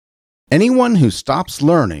Anyone who stops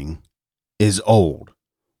learning is old,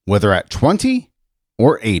 whether at 20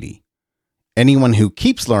 or 80. Anyone who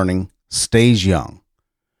keeps learning stays young.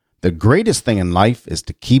 The greatest thing in life is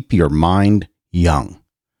to keep your mind young.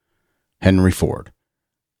 Henry Ford.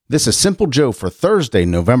 This is Simple Joe for Thursday,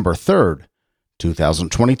 November 3rd,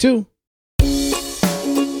 2022.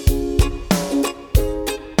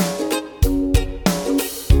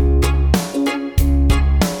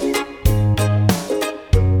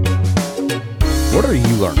 What are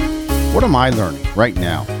you learning? What am I learning right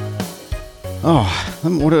now?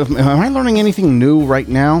 Am I learning anything new right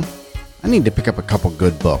now? I need to pick up a couple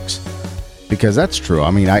good books because that's true.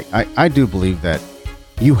 I mean, I do believe that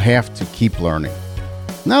you have to keep learning.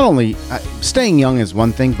 Not only staying young is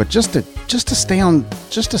one thing, but just to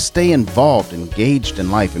stay involved, engaged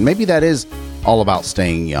in life. And maybe that is all about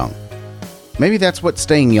staying young. Maybe that's what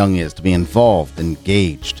staying young is, to be involved,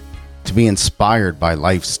 engaged, to be inspired by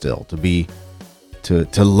life still,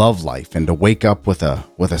 to love life and to wake up with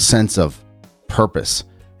a sense of purpose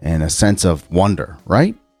and a sense of wonder,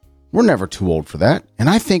 right? We're never too old for that. And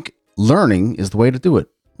I think learning is the way to do it.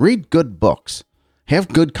 Read good books, have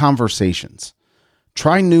good conversations,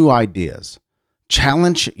 try new ideas,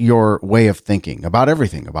 challenge your way of thinking about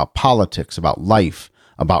everything, about politics, about life,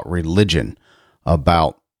 about religion,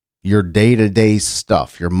 about your day-to-day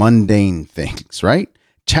stuff, your mundane things, right?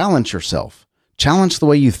 Challenge yourself. Challenge the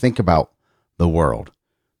way you think about the world.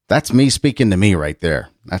 That's me speaking to me right there.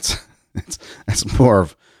 That's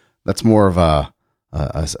more of a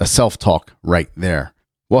self-talk right there.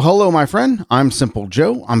 Well, hello, my friend. I'm Simple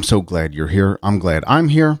Joe. I'm so glad you're here. I'm glad I'm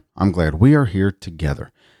here. I'm glad we are here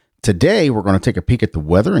together. Today, we're going to take a peek at the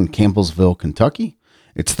weather in Campbellsville, Kentucky.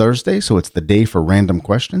 It's Thursday, so it's the day for random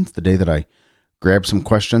questions, the day that I grab some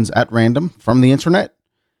questions at random from the internet,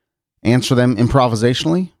 answer them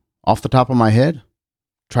improvisationally, off the top of my head,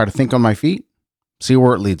 try to think on my feet, see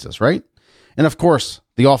where it leads us, right? And of course,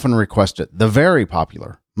 the often requested, the very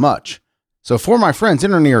popular, much. So for my friends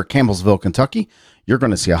in or near Campbellsville, Kentucky, you're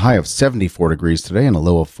going to see a high of 74 degrees today and a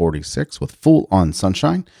low of 46 with full-on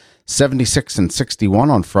sunshine. 76 and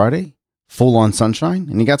 61 on Friday, full-on sunshine.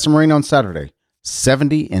 And you got some rain on Saturday,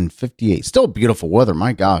 70 and 58. Still beautiful weather,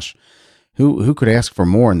 my gosh. Who could ask for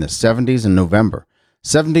more in the 70s in November?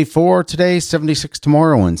 74 today, 76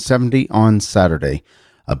 tomorrow, and 70 on Saturday.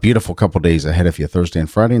 A beautiful couple days ahead of you, Thursday and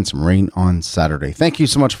Friday, and some rain on Saturday. Thank you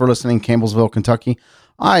so much for listening, Campbellsville, Kentucky.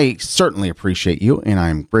 I certainly appreciate you, and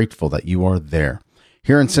I'm grateful that you are there.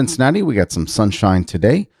 Here in Cincinnati, we got some sunshine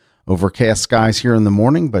today. Overcast skies here in the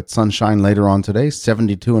morning, but sunshine later on today.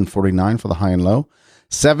 72 and 49 for the high and low.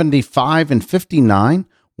 75 and 59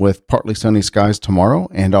 with partly sunny skies tomorrow.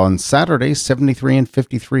 And on Saturday, 73 and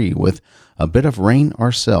 53 with a bit of rain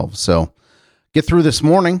ourselves. So get through this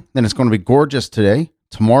morning, then it's going to be gorgeous today.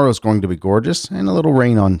 Tomorrow is going to be gorgeous and a little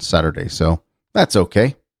rain on Saturday. So that's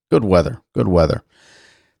okay. Good weather. Good weather.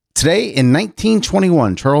 Today in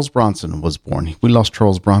 1921, Charles Bronson was born. We lost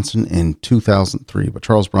Charles Bronson in 2003, but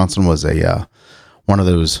Charles Bronson was one of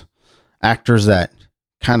those actors that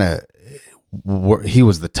he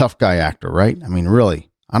was the tough guy actor, right? I mean, really,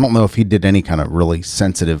 I don't know if he did any kind of really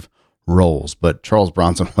sensitive roles, but Charles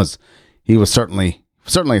Bronson was certainly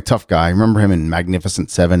a tough guy. I remember him in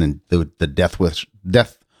Magnificent Seven and the Death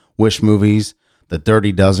Wish movies, The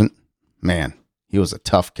Dirty Dozen. Man, he was a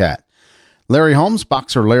tough cat. Larry Holmes,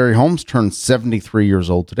 boxer Larry Holmes, turned 73 years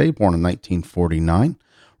old today, born in 1949.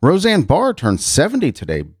 Roseanne Barr turned 70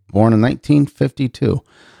 today, born in 1952.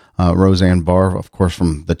 Roseanne Barr, of course,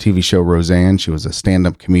 from the TV show Roseanne. She was a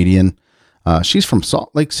stand-up comedian. She's from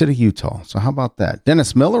Salt Lake City, Utah. So how about that?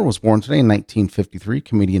 Dennis Miller was born today in 1953,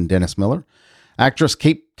 comedian Dennis Miller. Actress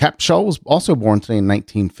Kate Capshaw was also born today in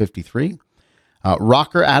 1953.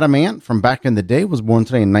 Rocker Adam Ant from back in the day was born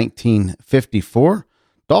today in 1954.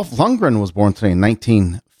 Dolph Lundgren was born today in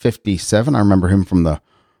 1957. I remember him from the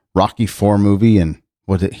Rocky IV movie and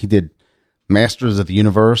he did Masters of the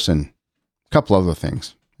Universe and a couple other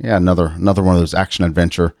things. Yeah, another one of those action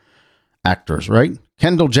adventure actors, right?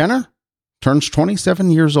 Kendall Jenner turns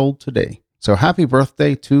 27 years old today. So happy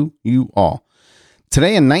birthday to you all.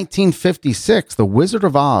 Today in 1956, The Wizard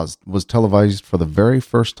of Oz was televised for the very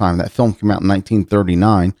first time. That film came out in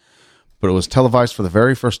 1939. But it was televised for the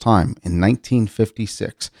very first time in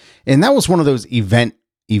 1956. And that was one of those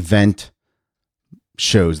event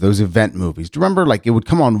shows, those event movies. Do you remember, like, it would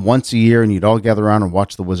come on once a year and you'd all gather around and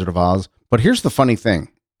watch The Wizard of Oz? But here's the funny thing.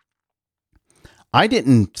 I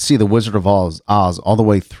didn't see The Wizard of Oz all the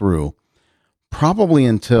way through probably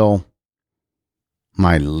until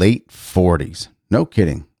my late 40s. No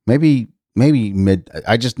kidding. Maybe mid.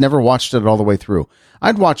 I just never watched it all the way through.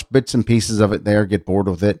 I'd watch bits and pieces of it there, get bored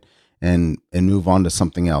with it, and move on to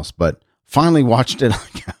something else. But finally watched it.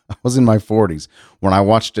 I was in my 40s when I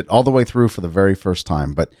watched it all the way through for the very first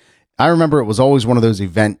time. But I remember it was always one of those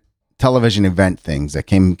television event things that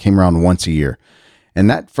came around once a year. And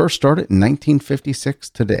that first started in 1956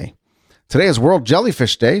 today. Today is World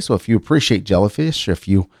Jellyfish Day. So if you appreciate jellyfish, if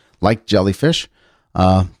you like jellyfish,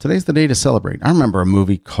 today's the day to celebrate. I remember a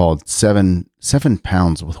movie called Seven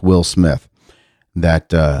Pounds with Will Smith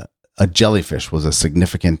that a jellyfish was a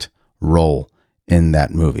significant role in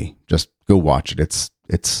that movie. Just go watch it. It's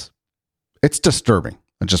disturbing.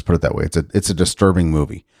 I'll just put it that way. It's a disturbing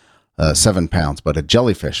movie. 7 pounds, but a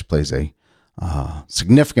jellyfish plays a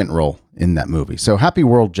significant role in that movie. So happy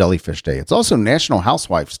World Jellyfish Day. It's also National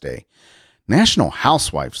Housewives Day. National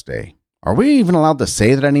Housewives Day. Are we even allowed to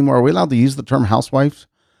say that anymore? Are we allowed to use the term housewives?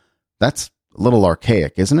 That's a little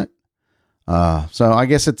archaic, isn't it? So I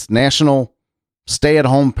guess it's National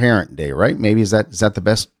Stay-at-Home Parent Day, right? Maybe is that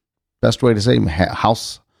the best way to say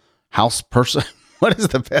house person? What is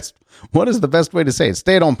the best way to say it?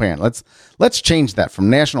 Stay-at-home parent. Let's change that from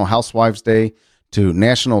National Housewives Day to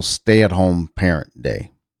National Stay-at-Home Parent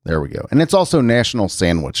Day. There we go. And it's also National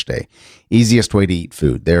Sandwich Day. Easiest way to eat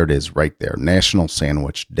food. There it is right there. National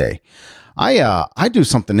Sandwich Day. I do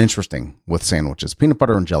something interesting with sandwiches, peanut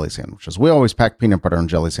butter and jelly sandwiches. We always pack peanut butter and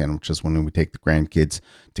jelly sandwiches when we take the grandkids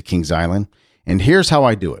to Kings Island. And here's how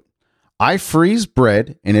I do it. I freeze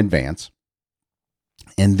bread in advance,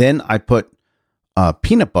 and then I put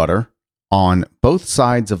peanut butter on both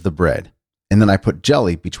sides of the bread, and then I put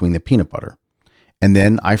jelly between the peanut butter, and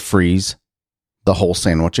then I freeze the whole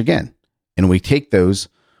sandwich again. And we take those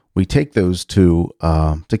to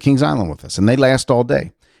Kings Island with us, and they last all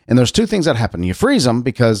day. And there's two things that happen. You freeze them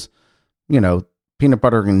because, peanut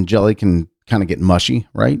butter and jelly can kind of get mushy,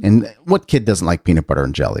 right? And what kid doesn't like peanut butter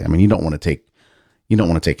and jelly? I mean, you don't want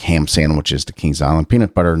to take ham sandwiches to Kings Island.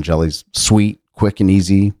 Peanut butter and jelly's sweet, quick, and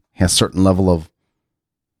easy. Has a certain level of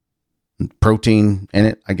protein in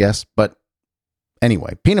it, I guess. But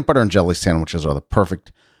anyway, peanut butter and jelly sandwiches are the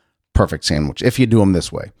perfect sandwich if you do them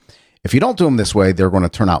this way. If you don't do them this way, they're going to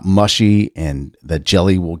turn out mushy, and the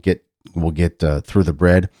jelly will get through the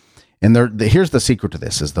bread. And here's the secret to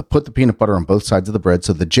this: is to put the peanut butter on both sides of the bread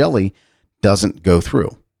so the jelly doesn't go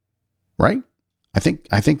through. Right? I think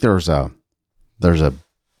there's a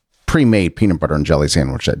pre-made peanut butter and jelly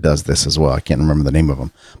sandwich that does this as well. I can't remember the name of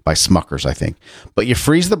them, by Smucker's, I think. But you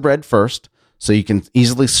freeze the bread first so you can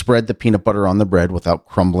easily spread the peanut butter on the bread without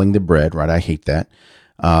crumbling the bread, right? I hate that.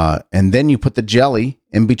 And then you put the jelly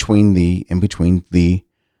in between the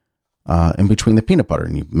peanut butter,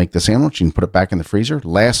 and you make the sandwich and put it back in the freezer.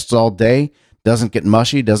 Lasts all day, doesn't get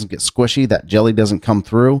mushy, doesn't get squishy. That jelly doesn't come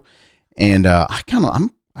through. And I kind of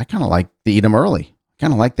like to eat them early.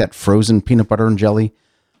 Kind of like that frozen peanut butter and jelly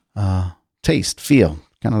taste, feel,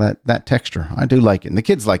 kind of that texture. I do like it, and the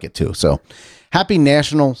kids like it too. So happy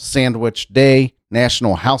National Sandwich Day,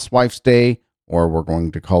 National Housewives Day, or we're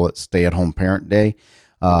going to call it Stay-at-Home Parent Day,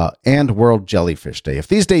 and World Jellyfish Day. If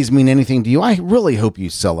these days mean anything to you, I really hope you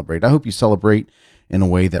celebrate. I hope you celebrate in a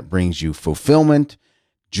way that brings you fulfillment,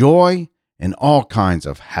 joy, and all kinds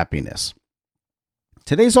of happiness.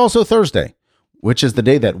 Today's also Thursday, which is the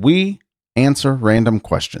day that we answer random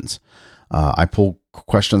questions. I pull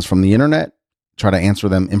questions from the internet, try to answer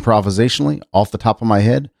them improvisationally off the top of my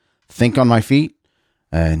head, think on my feet,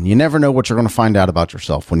 and you never know what you're going to find out about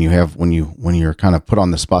yourself when you're kind of put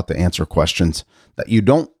on the spot to answer questions that you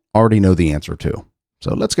don't already know the answer to.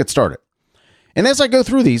 So let's get started. And as I go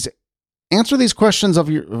through these, answer these questions of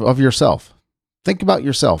yourself. Think about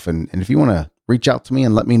yourself, and if you want to reach out to me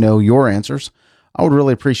and let me know your answers, I would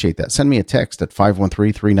really appreciate that. Send me a text at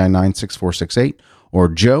 513-399-6468 or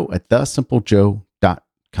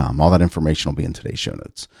joe@thesimplejoe.com. All that information will be in today's show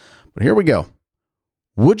notes. But here we go.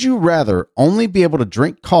 Would you rather only be able to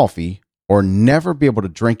drink coffee or never be able to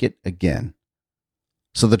drink it again?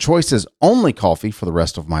 So the choice is only coffee for the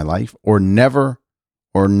rest of my life or never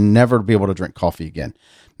be able to drink coffee again.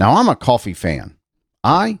 Now, I'm a coffee fan.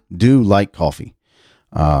 I do like coffee.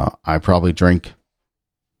 I probably drink,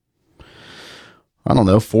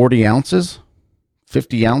 40 ounces,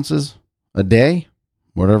 50 ounces a day,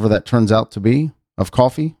 whatever that turns out to be of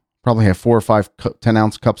coffee. Probably have 4 or 5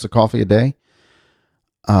 10-ounce cups of coffee a day.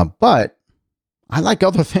 But I like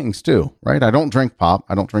other things too, right? I don't drink pop.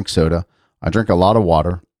 I don't drink soda. I drink a lot of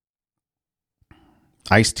water,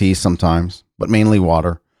 iced tea sometimes, but mainly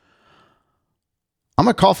water. I'm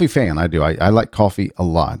a coffee fan. I do. I like coffee a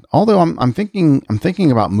lot. Although I'm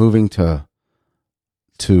thinking about moving to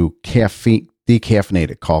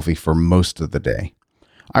decaffeinated coffee for most of the day.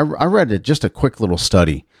 I read just a quick little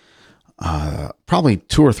study, probably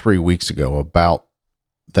 2 or 3 weeks ago, about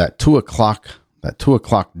that 2 o'clock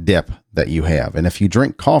dip that you have. And if you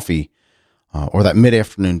drink coffee, or that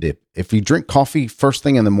mid-afternoon dip, if you drink coffee first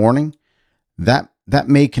thing in the morning, that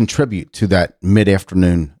may contribute to that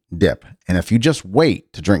mid-afternoon dip. And if you just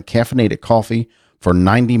wait to drink caffeinated coffee for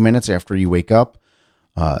 90 minutes after you wake up,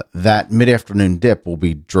 that mid-afternoon dip will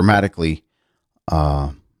be dramatically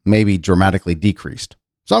decreased.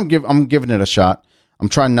 So I'm giving it a shot. I'm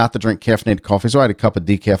trying not to drink caffeinated coffee. So I had a cup of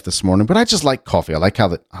decaf this morning, but I just like coffee. I like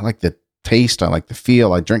the taste. I like the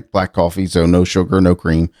feel. I drink black coffee, so no sugar, no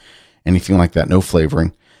cream, anything like that, no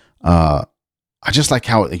flavoring. I just like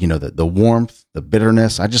how, the warmth, the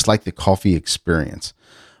bitterness. I just like the coffee experience.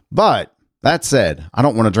 But that said, I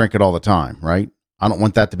don't want to drink it all the time, right? I don't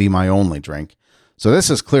want that to be my only drink. So this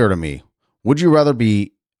is clear to me. Would you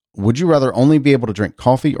rather only be able to drink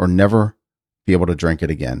coffee or never be able to drink it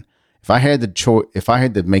again? If I had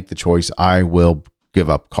to make the choice, I will give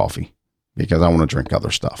up coffee because I want to drink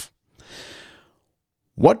other stuff.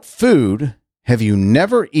 What food have you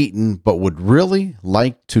never eaten but would really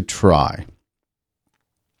like to try?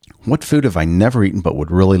 What food have I never eaten but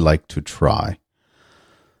would really like to try?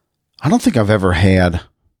 I don't think I've ever had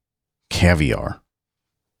caviar.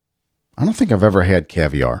 And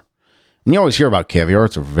you always hear about caviar.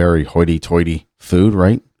 It's a very hoity-toity food,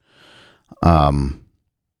 right?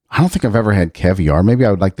 I don't think I've ever had caviar. Maybe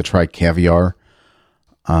I would like to try caviar.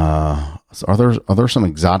 Are there some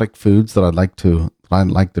exotic foods that I'd like to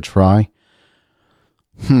try?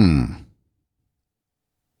 I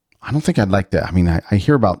don't think I'd like to. I mean, I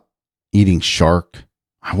hear about eating shark.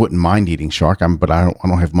 I wouldn't mind eating shark. But I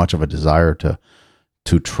don't have much of a desire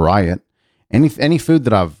to try it. Any food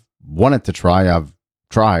that I've wanted to try, I've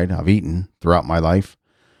tried. I've eaten throughout my life.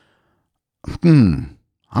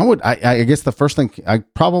 I guess the first thing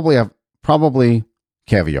probably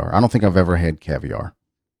caviar. I don't think I've ever had caviar.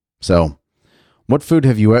 So, what food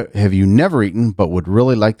have you never eaten but would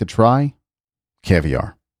really like to try?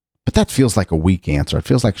 Caviar. But that feels like a weak answer. I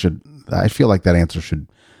feel like that answer should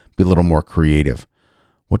be a little more creative.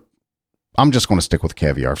 I'm just going to stick with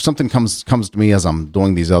caviar. If something comes to me as I'm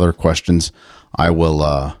doing these other questions, I will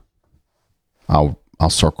I'll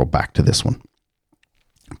circle back to this one.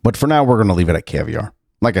 But for now, we're going to leave it at caviar.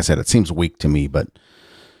 Like I said, it seems weak to me, but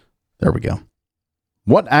there we go.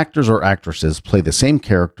 What actors or actresses play the same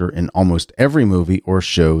character in almost every movie or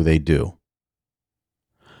show they do?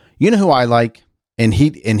 You know who I like? And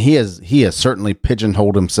he has certainly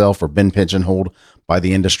pigeonholed himself or been pigeonholed by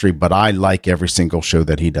the industry, but I like every single show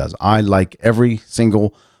that he does. I like every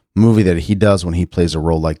single movie that he does when he plays a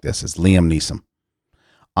role like this. It's Liam Neeson.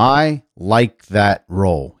 I like that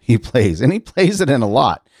role he plays, and he plays it in a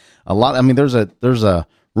lot. I mean, there's a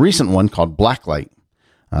recent one called Blacklight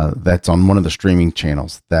that's on one of the streaming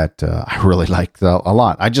channels that I really like a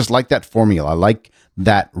lot. I just like that formula. I like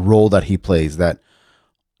that role that he plays. That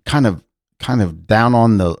kind of down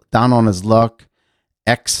on his luck,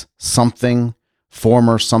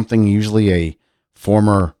 former something, usually a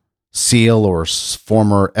former SEAL or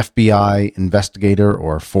former FBI investigator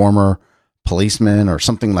or former policeman or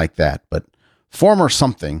something like that, but former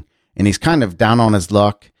something, and he's kind of down on his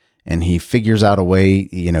luck, and he figures out a way.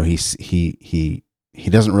 He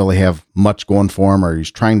doesn't really have much going for him, or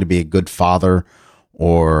he's trying to be a good father,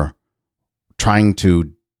 or trying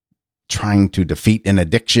to defeat an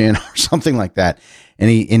addiction or something like that, and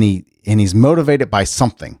he's motivated by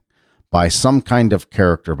something, by some kind of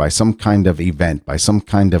character, by some kind of event, by some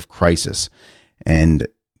kind of crisis, and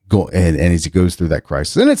as he goes through that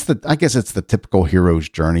crisis. And I guess it's the typical hero's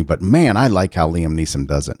journey, but man, I like how Liam Neeson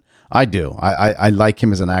does it. I do. I like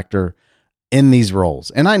him as an actor in these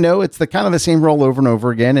roles. And I know it's the kind of the same role over and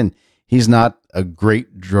over again, and he's not a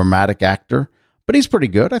great dramatic actor, but he's pretty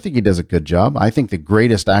good. I think he does a good job. I think the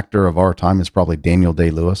greatest actor of our time is probably Daniel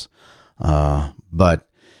Day-Lewis. But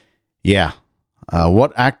yeah,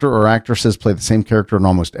 what actor or actresses play the same character in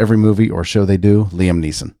almost every movie or show they do? Liam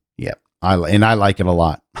Neeson. Yeah. I like it a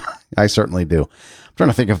lot. I certainly do. I'm trying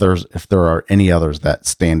to think if there are any others that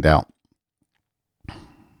stand out.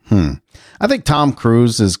 I think Tom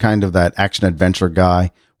Cruise is kind of that action adventure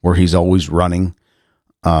guy where he's always running.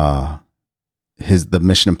 The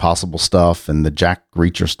Mission Impossible stuff and the Jack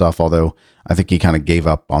Reacher stuff, although I think he kind of gave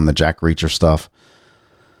up on the Jack Reacher stuff.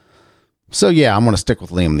 So yeah, I'm going to stick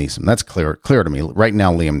with Liam Neeson. That's clear to me right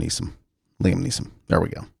now. Liam Neeson. There we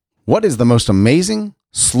go. What is the most amazing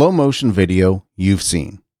slow motion video you've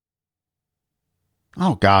seen?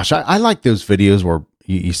 Oh gosh, I like those videos where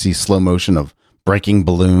you see slow motion of breaking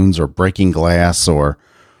balloons or breaking glass or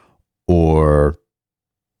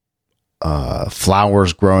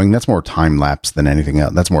flowers growing. That's more time lapse than anything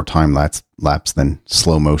else. That's more time lapse than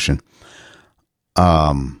slow motion.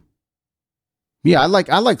 Yeah, I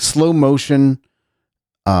like slow motion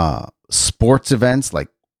sports events, like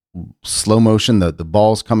slow motion, the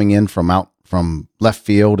balls coming in from left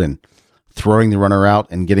field and throwing the runner out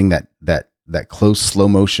and getting that close slow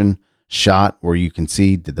motion shot where you can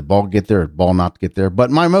see, did the ball get there or ball not get there.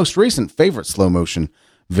 But my most recent favorite slow motion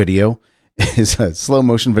video is a slow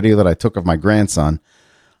motion video that I took of my grandson.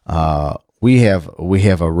 We have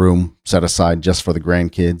a room set aside just for the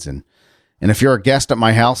grandkids, and if you're a guest at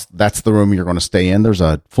my house, that's the room you're going to stay in. There's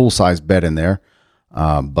a full size bed in there,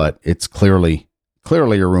 but it's clearly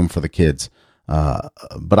a room for the kids.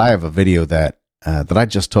 But I have a video that I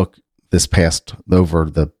just took this past over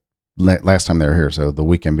the last time they were here, so the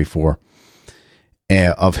weekend before,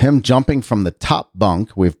 of him jumping from the top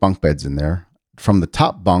bunk. We have bunk beds in there, from the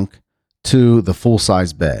top bunk to the full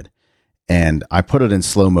size bed. And I put it in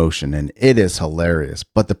slow motion, and it is hilarious.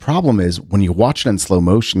 But the problem is, when you watch it in slow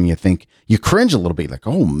motion, you cringe a little bit, like,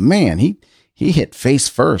 oh man, he hit face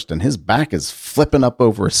first, and his back is flipping up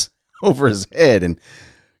over his head, and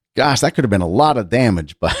gosh, that could have been a lot of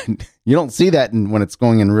damage. But you don't see that when it's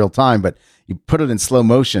going in real time. But you put it in slow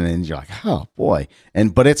motion, and you're like, oh boy,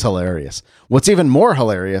 but it's hilarious. What's even more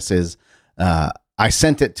hilarious is I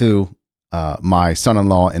sent it to my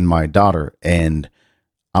son-in-law and my daughter, and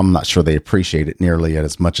I'm not sure they appreciate it nearly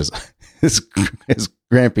as much as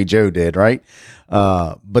Grampy Joe did, right?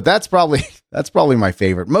 But that's probably my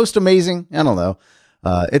favorite. Most amazing, I don't know.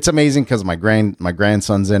 It's amazing because my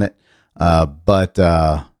grandson's in it.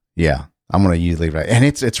 Yeah, I'm gonna usually leave it. And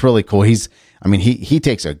it's really cool. He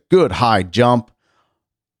takes a good high jump,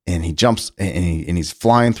 and he jumps and he's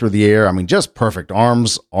flying through the air. I mean, just perfect.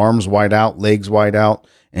 Arms wide out, legs wide out,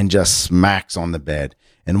 and just smacks on the bed.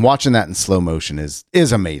 And watching that in slow motion is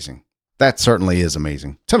amazing. That certainly is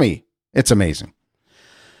amazing. To me, it's amazing.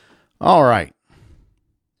 All right.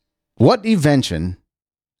 What invention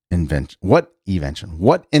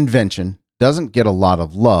doesn't get a lot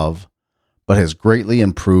of love, but has greatly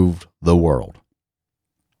improved the world?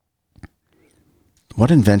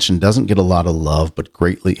 What invention doesn't get a lot of love, but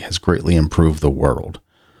has greatly improved the world?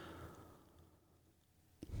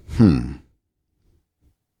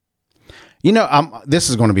 This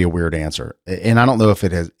is going to be a weird answer, and I don't know if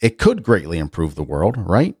it could greatly improve the world,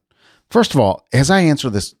 right? First of all, as I answer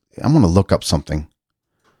this, I'm going to look up something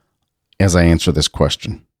as I answer this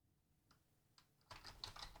question.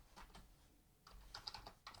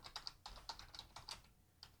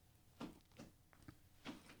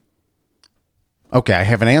 Okay, I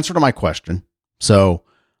have an answer to my question. So,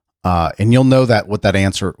 and you'll know what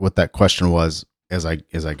that question was as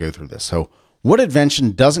I go through this. So, what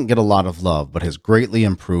invention doesn't get a lot of love, but has greatly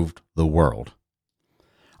improved the world?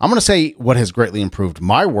 I'm going to say what has greatly improved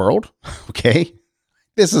my world. Okay.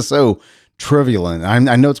 This is so trivial, and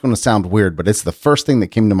I know it's going to sound weird, but it's the first thing that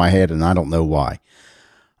came to my head, and I don't know why.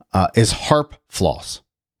 Is harp floss.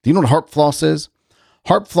 Do you know what harp floss is?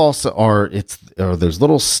 Harp floss are those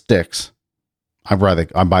little sticks. I buy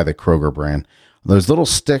the Kroger brand. Those little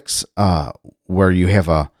sticks where you have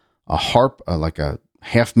a harp, like a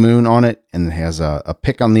half moon on it, and it has a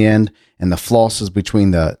pick on the end, and the floss is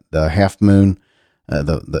between the half moon.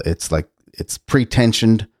 It's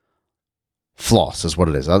pre-tensioned floss is what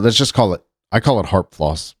it is. Let's just I call it harp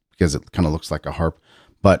floss because it kind of looks like a harp,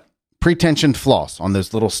 but pre-tensioned floss on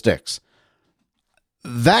those little sticks.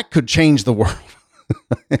 That could change the world.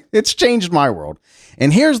 It's changed my world.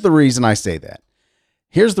 And here's the reason I say that.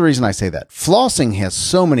 Flossing has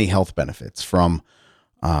so many health benefits from,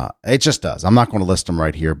 it just does. I'm not going to list them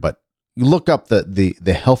right here, but you look up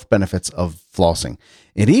the health benefits of flossing.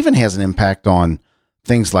 It even has an impact on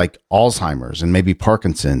things like Alzheimer's and maybe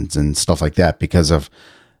Parkinson's and stuff like that because of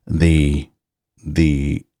the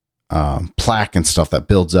plaque and stuff that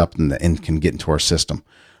builds up and can get into our system.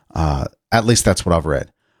 At least that's what I've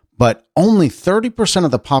read. But only 30%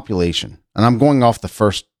 of the population, and I'm going off the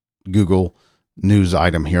first Google news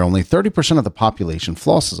item here, only 30% of the population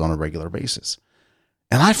flosses on a regular basis.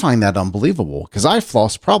 And I find that unbelievable because I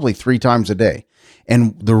floss probably 3 times a day.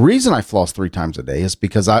 And the reason I floss 3 times a day is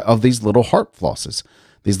because of these little harp flosses,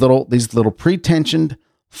 these little pre-tensioned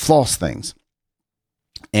floss things.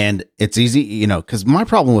 And it's easy, because my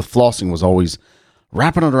problem with flossing was always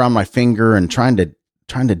wrapping it around my finger and trying to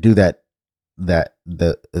do the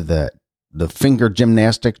finger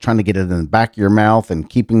gymnastic, trying to get it in the back of your mouth and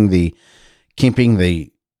keeping the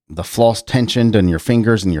floss tensioned in your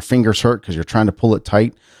fingers, and your fingers hurt because you're trying to pull it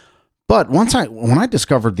tight. But when I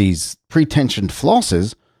discovered these pre-tensioned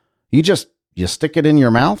flosses, you stick it in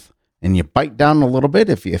your mouth and you bite down a little bit.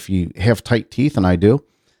 If you have tight teeth, and I do,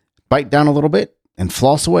 bite down a little bit and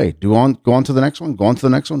floss away. Go on to the next one.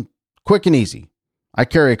 Quick and easy. I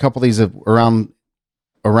carry a couple of these around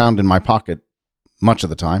in my pocket much of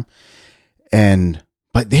the time.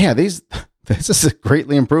 But yeah, this has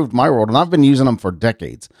greatly improved my world. And I've been using them for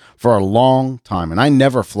decades, for a long time. And I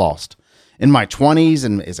never flossed. In my 20s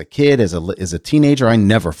and as a kid, as a teenager, I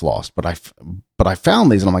never flossed. But I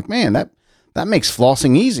found these and I'm like, man, that makes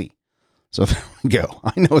flossing easy. So there we go.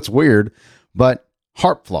 I know it's weird, but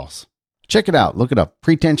Harp Floss. Check it out. Look it up.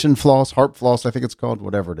 Pretension floss, Harp Floss, I think it's called,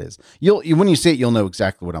 whatever it is. When you see it, you'll know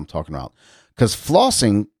exactly what I'm talking about. Because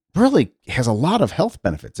flossing really has a lot of health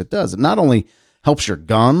benefits. It does. It not only helps your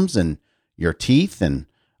gums and your teeth. And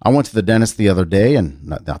I went to the dentist the other day, and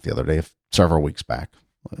not the other day, several weeks back.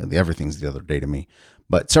 Everything's the other day to me,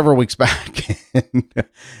 but several weeks back,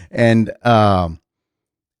 and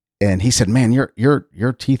he said, "Man,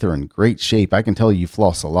 your teeth are in great shape. I can tell you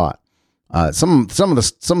floss a lot. Some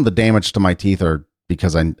of the damage to my teeth are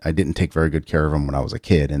because I didn't take very good care of them when I was a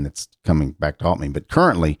kid, and it's coming back to haunt me. But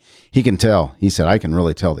currently, he can tell. He said, I can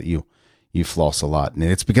really tell that you floss a lot, and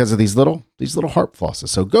it's because of these little Harp Flosses.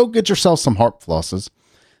 So go get yourself some Harp Flosses,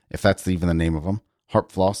 if that's even the name of them,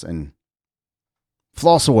 Harp Floss, and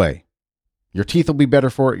floss away. Your teeth will be better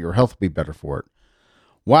for it. Your health will be better for it.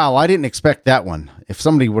 Wow, I didn't expect that one. If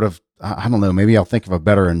somebody would have, I don't know, maybe I'll think of a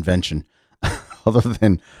better invention other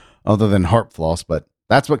than Harp Floss, but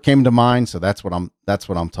that's what came to mind. So that's what I'm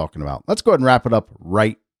talking about. Let's go ahead and wrap it up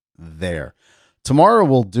right there. Tomorrow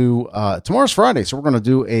we'll do, tomorrow's Friday. So we're going to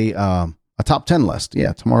do a top 10 list.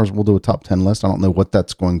 Yeah. We'll do a top 10 list. I don't know what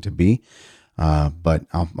that's going to be. But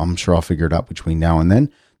I'm sure I'll figure it out between now and then.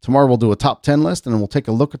 Tomorrow we'll do a top 10 list, and then we'll take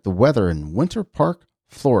a look at the weather in Winter Park,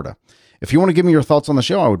 Florida. If you want to give me your thoughts on the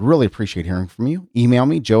show, I would really appreciate hearing from you. Email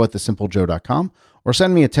me, joe@thesimplejoe.com, or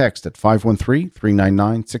send me a text at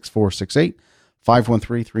 513-399-6468,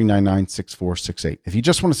 513-399-6468. If you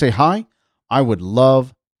just want to say hi, I would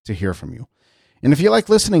love to hear from you. And if you like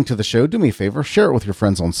listening to the show, do me a favor, share it with your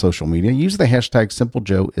friends on social media. Use the hashtag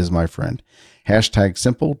 #SimpleJoeIsMyFriend. Hashtag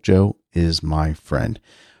 #SimpleJoeIsMyFriend.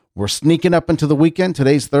 We're sneaking up into the weekend.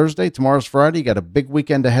 Today's Thursday. Tomorrow's Friday. You got a big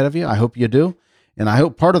weekend ahead of you. I hope you do. And I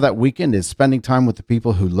hope part of that weekend is spending time with the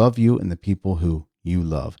people who love you and the people who you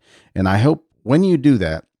love. And I hope when you do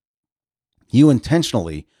that, you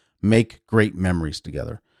intentionally make great memories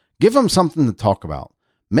together. Give them something to talk about.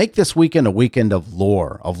 Make this weekend a weekend of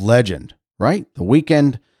lore, of legend, right? The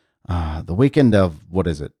weekend of, what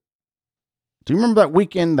is it? Do you remember that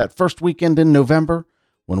weekend, that first weekend in November?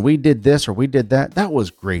 When we did this or we did that, that was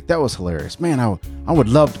great. That was hilarious. Man, I would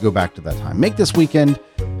love to go back to that time. Make this weekend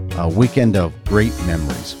a weekend of great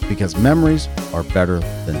memories, because memories are better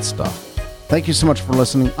than stuff. Thank you so much for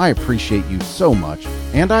listening. I appreciate you so much,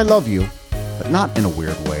 and I love you, but not in a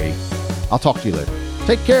weird way. I'll talk to you later.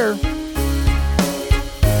 Take care.